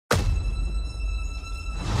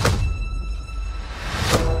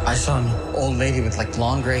I saw an old lady with like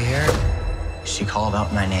long gray hair. She called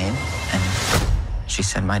out my name and she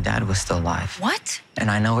said my dad was still alive. What?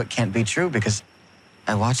 And I know it can't be true because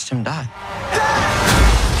I watched him die.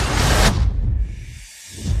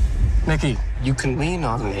 Mickey, you can lean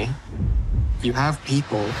on me. You have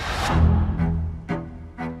people.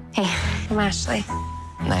 Hey, I'm Ashley.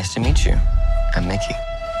 Nice to meet you. I'm Mickey.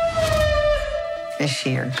 Is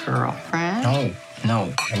she your girlfriend?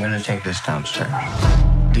 No. I'm gonna take this downstairs.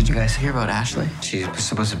 Did you guys hear about Ashley? She was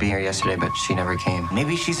supposed to be here yesterday, but she never came.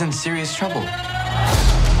 Maybe she's in serious trouble.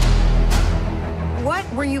 What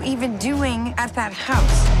were you even doing at that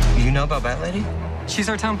house? You know about that lady? She's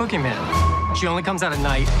our town boogeyman. She only comes out at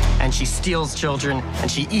night, and she steals children, and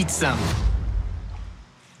she eats them.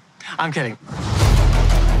 I'm kidding.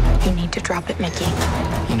 You need to drop it, Mickey.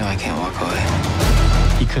 You know I can't walk away.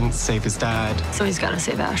 He couldn't save his dad. So he's got to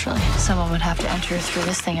save Ashley. Someone would have to enter through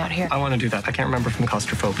this thing out here. I want to do that. I can't remember from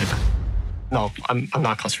claustrophobic. No, I'm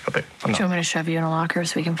not claustrophobic. I'm Do you not. want me to shove you in a locker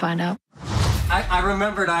so we can find out? I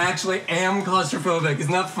remembered I actually am claustrophobic.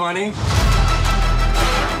 Isn't that funny?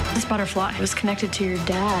 This butterfly was connected to your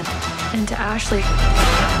dad and to Ashley.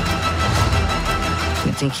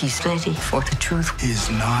 You think he's ready for the truth? He's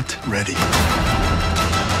not ready.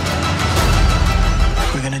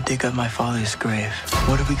 We're gonna dig up my father's grave.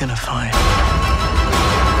 What are we gonna find?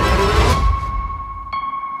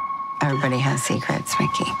 Everybody has secrets,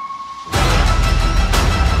 Mickey.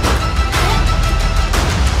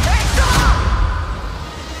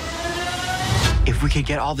 If we could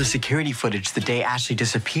get all the security footage the day Ashley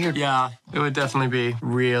disappeared. Yeah, it would definitely be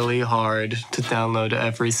really hard to download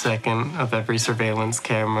every second of every surveillance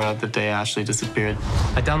camera the day Ashley disappeared.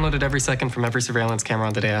 I downloaded every second from every surveillance camera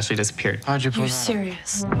on the day Ashley disappeared. How'd you pull You're that?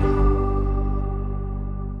 serious.